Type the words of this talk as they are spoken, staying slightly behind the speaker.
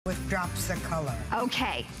with drops of color.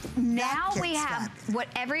 Okay, now we have what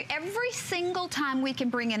every single time we can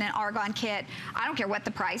bring in an Argan kit, I don't care what the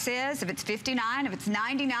price is, if it's $59, if it's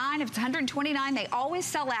 $99, if it's $129, they always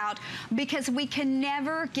sell out because we can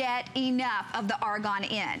never get enough of the Argan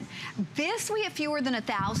in. This we have fewer than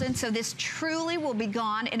 1,000, so this truly will be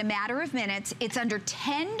gone in a matter of minutes. It's under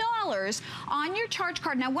 $10 on your charge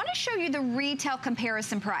card. Now I want to show you the retail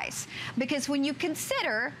comparison price because when you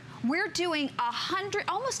consider we're doing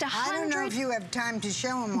almost 100. I don't know if you have time to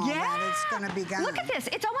show them all that. It's going to be gone. Look at this.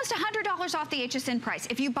 It's almost $100 off the HSN price.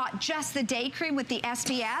 If you bought just the day cream with the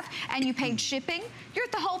SPF and you paid shipping, you're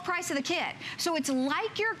at the whole price of the kit. So it's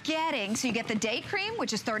like you're getting, so you get the day cream,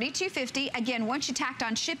 which is $32.50. Again, once you tacked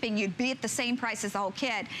on shipping, you'd be at the same price as the whole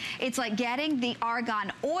kit. It's like getting the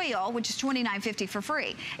Argan oil, which is $29.50 for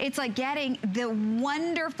free. It's like getting the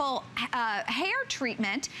wonderful hair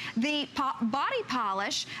treatment, the body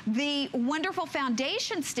polish, the wonderful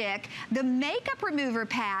foundation stick, the makeup remover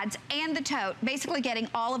pads, and the tote. Basically getting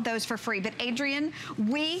all of those for free. But Adrienne,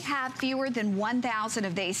 we have fewer than 1,000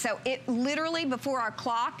 of these. So it literally, before our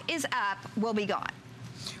clock is up, will be gone.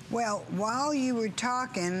 Well, while you were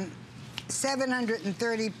talking,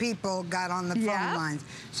 730 people got on the phone lines.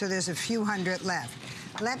 So there's a few hundred left.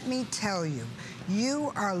 Let me tell you,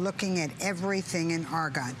 you are looking at everything in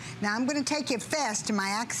Argan. Now I'm going to take you fast to my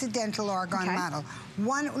accidental Argan model.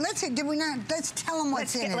 Let's tell them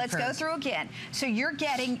what's in it Let's go through again. So you're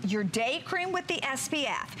getting your day cream with the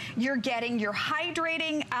SPF. You're getting your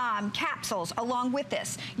hydrating capsules along with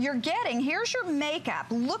this. You're getting, here's your makeup.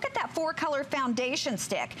 Look at that 4-color foundation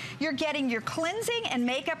stick. You're getting your cleansing and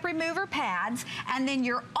makeup remover pads. And then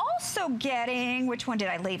you're also getting, which one did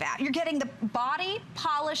I leave out? You're getting the body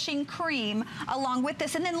polishing cream along with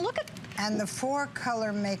this. And then look at... And the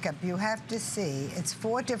 4-color makeup, you have to see, it's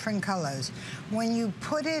 4 different colors. When you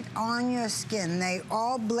put it on your skin, they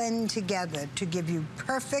all blend together to give you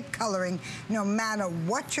perfect coloring, no matter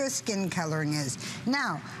what your skin coloring is.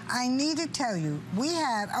 Now, I need to tell you, we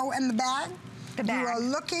have, and the bag? The bag. You are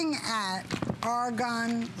looking at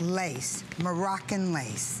Argan lace, Moroccan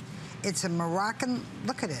lace. It's a Moroccan,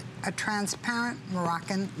 look at it, a transparent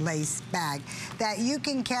Moroccan lace bag that you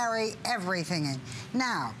can carry everything in.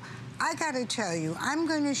 Now, I gotta tell you, I'm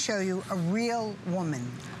gonna show you a real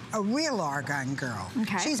woman, a real Argan girl.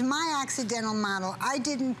 Okay. She's my accidental model. I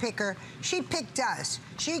didn't pick her, she picked us.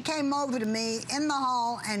 She came over to me in the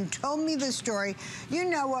hall and told me the story. You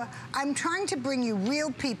know, I'm trying to bring you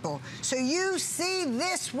real people so you see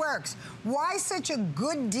this works. Why such a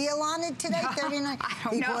good deal on it today,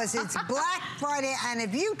 $39? Because it's Black Friday, and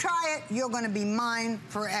if you try it, you're gonna be mine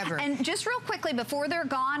forever. And just real quickly, before they're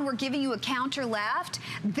gone, we're giving you a counter left.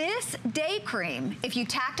 This day cream, if you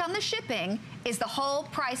tacked on the shipping, is the whole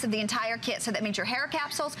price of the entire kit. So that means your hair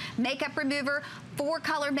capsules, makeup remover,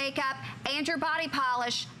 4-color makeup, and your body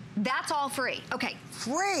polish. That's all free. Okay.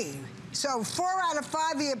 Free. So 4 out of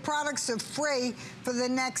 5 of your products are free for the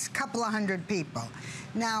next couple of hundred people.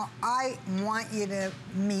 Now, I want you to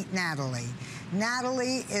meet Natalie.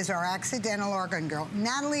 Natalie is our accidental Argan girl.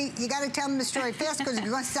 Natalie, you got to tell them the story fast because you're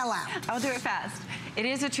going to sell out. I'll do it fast. It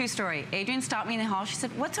is a true story. Adrienne stopped me in the hall. She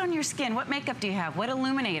said, what's on your skin? What makeup do you have? What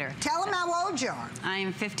illuminator? Tell them how old you are. I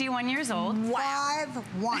am 51 years old. Wow.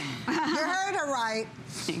 5'1". You heard her right.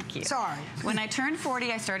 Thank you. Sorry. When I turned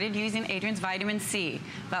 40, I started using Adrienne's vitamin C.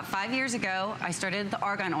 About 5 years ago, I started the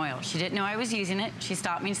Argan oil. She didn't know I was using it. She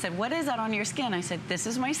stopped me and said, what is that on your skin? I said, this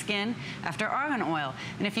is my skin after Argan oil.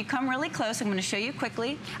 And if you come really close, I'm going to show you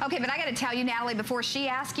quickly. Okay, but I got to tell you, Natalie, before she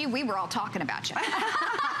asked you, we were all talking about you.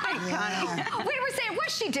 Yeah. We were saying,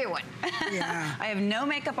 what's she doing? Yeah. I have no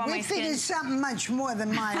makeup on my skin. We figured something much more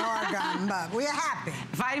than my Argan, but we're happy.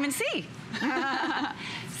 Vitamin C.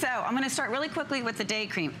 So I'm going to start really quickly with the day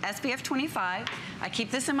cream. SPF 25. I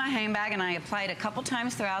keep this in my handbag and I apply it a couple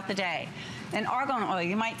times throughout the day. And Argan oil,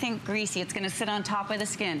 you might think greasy, it's going to sit on top of the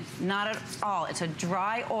skin. Not at all. It's a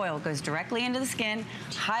dry oil, goes directly into the skin,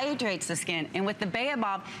 hydrates the skin, and with the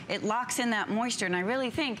baobab, it locks in that moisture. And I really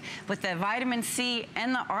think with the vitamin C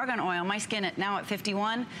and the Argan oil, my skin now at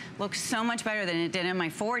 51 looks so much better than it did in my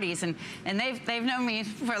 40s. And they've known me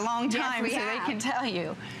for a long time, so they can tell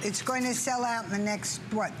you. It's going to sell out in the next,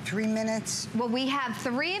 what, 3 minutes? Well, we have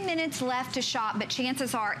 3 minutes left to shop, but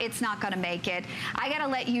chances are it's not going to make it. I got to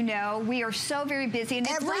let you know, we are so very busy. And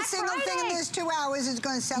it's every Black single Friday. thing in this 2 hours is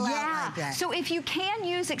going to sell out like that. So if you can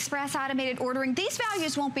use express automated ordering, these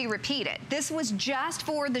values won't be repeated. This was just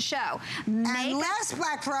for the show. And last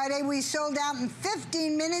Black Friday, we sold out in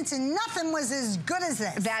 15 minutes and nothing was as good as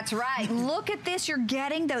this. That's right. Look at this. You're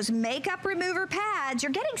getting those makeup remover pads.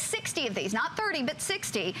 You're getting 60 of these, not 30, but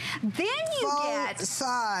 60. Then you get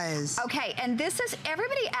size. Okay, and this is,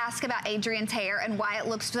 everybody asks about Adrienne's hair and why it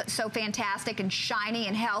looks so fantastic and shiny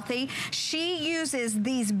and healthy. She uses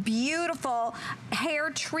these beautiful hair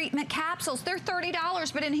treatment capsules. They're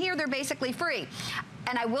 $30, but in here they're basically free.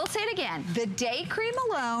 And I will say it again, the day cream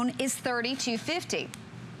alone is $32.50.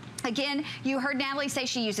 Again, you heard Natalie say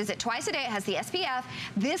she uses it twice a day. It has the SPF.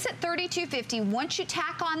 This at $32.50. Once you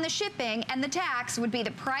tack on the shipping and the tax would be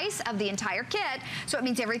the price of the entire kit, so it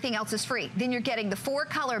means everything else is free. Then you're getting the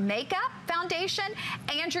 4-color makeup foundation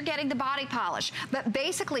and you're getting the body polish. But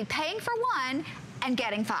basically paying for one and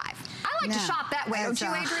getting 5. I like to shop that way, don't you,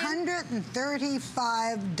 Adrienne?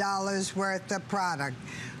 $135 worth of product.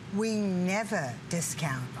 We never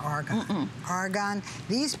discount Argan. Argan,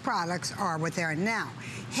 these products are what they are now.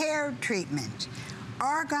 Hair treatment.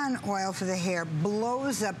 Argan oil for the hair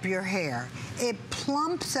blows up your hair. It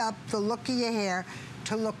plumps up the look of your hair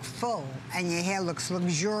to look full, and your hair looks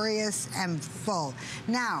luxurious and full.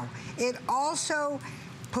 Now, it also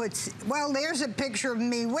puts, well, there's a picture of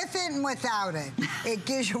me with it and without it. It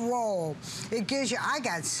gives you, whoa, it gives you, I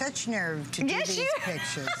got such nerve to do these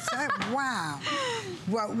pictures. Wow.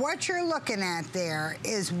 Well, what you're looking at there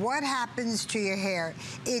is what happens to your hair.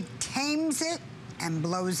 It tames it and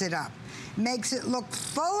blows it up. Makes it look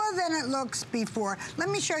fuller than it looks before. Let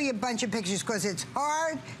me show you a bunch of pictures because it's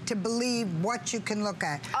hard to believe what you can look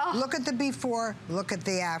at. Oh. Look at the before, look at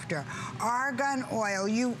the after. Argan oil,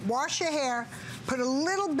 you wash your hair, put a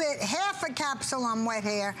little bit, half a capsule on wet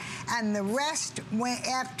hair, and the rest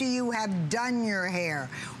after you have done your hair.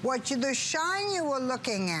 The shine you were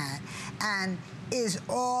looking at, and is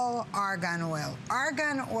all argan oil.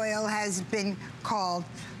 Argan oil has been called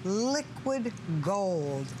liquid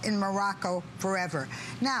gold in Morocco forever.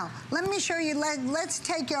 Now, let me show you, let's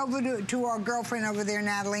take you over to our girlfriend over there,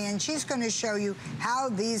 Natalie, and she's going to show you how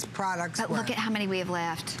these products work. Look at how many we have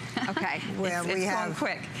left. Okay. Well, it's going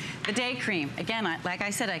quick. The day cream. Again, like I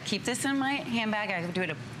said, I keep this in my handbag. I do it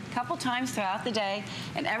a couple times throughout the day,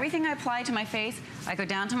 and everything I apply to my face, I go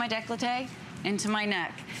down to my décolleté, into my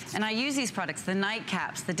neck. And I use these products, the night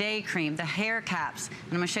caps, the day cream, the hair caps.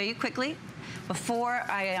 And I'm gonna show you quickly. Before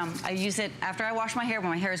I use it, after I wash my hair,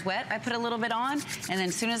 when my hair is wet, I put a little bit on, and then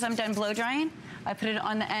as soon as I'm done blow drying, I put it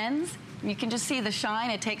on the ends. You can just see the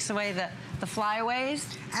shine. It takes away the flyaways.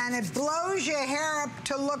 And it blows your hair up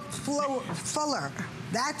to look fuller.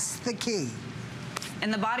 That's the key.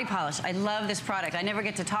 And the body polish, I love this product. I never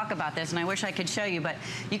get to talk about this, and I wish I could show you, but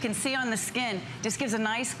you can see on the skin, just gives a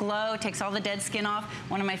nice glow, takes all the dead skin off.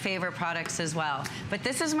 One of my favorite products as well. But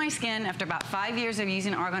this is my skin after about 5 years of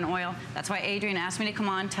using argan oil. That's why Adrienne asked me to come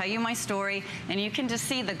on, tell you my story, and you can just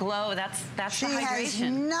see the glow. That's the hydration. She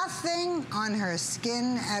has nothing on her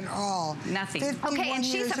skin at all. Nothing. Okay, and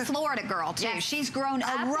she's a Florida girl, too. Yes. She's grown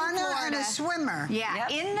up in Florida. A runner and a swimmer. Yeah,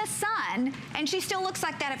 in the sun, and she still looks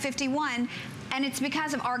like that at 51. And it's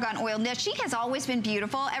because of argan oil. Now, she has always been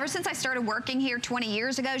beautiful. Ever since I started working here 20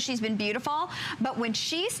 years ago, she's been beautiful. But when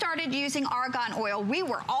she started using argan oil, we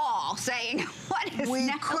were all saying, what is We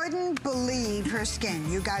couldn't believe her skin.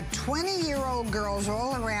 You got 20-year-old girls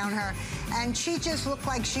all around her, and she just looked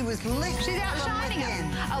like she was lit She's outshining them.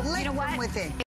 within. Oh, you know what? From within.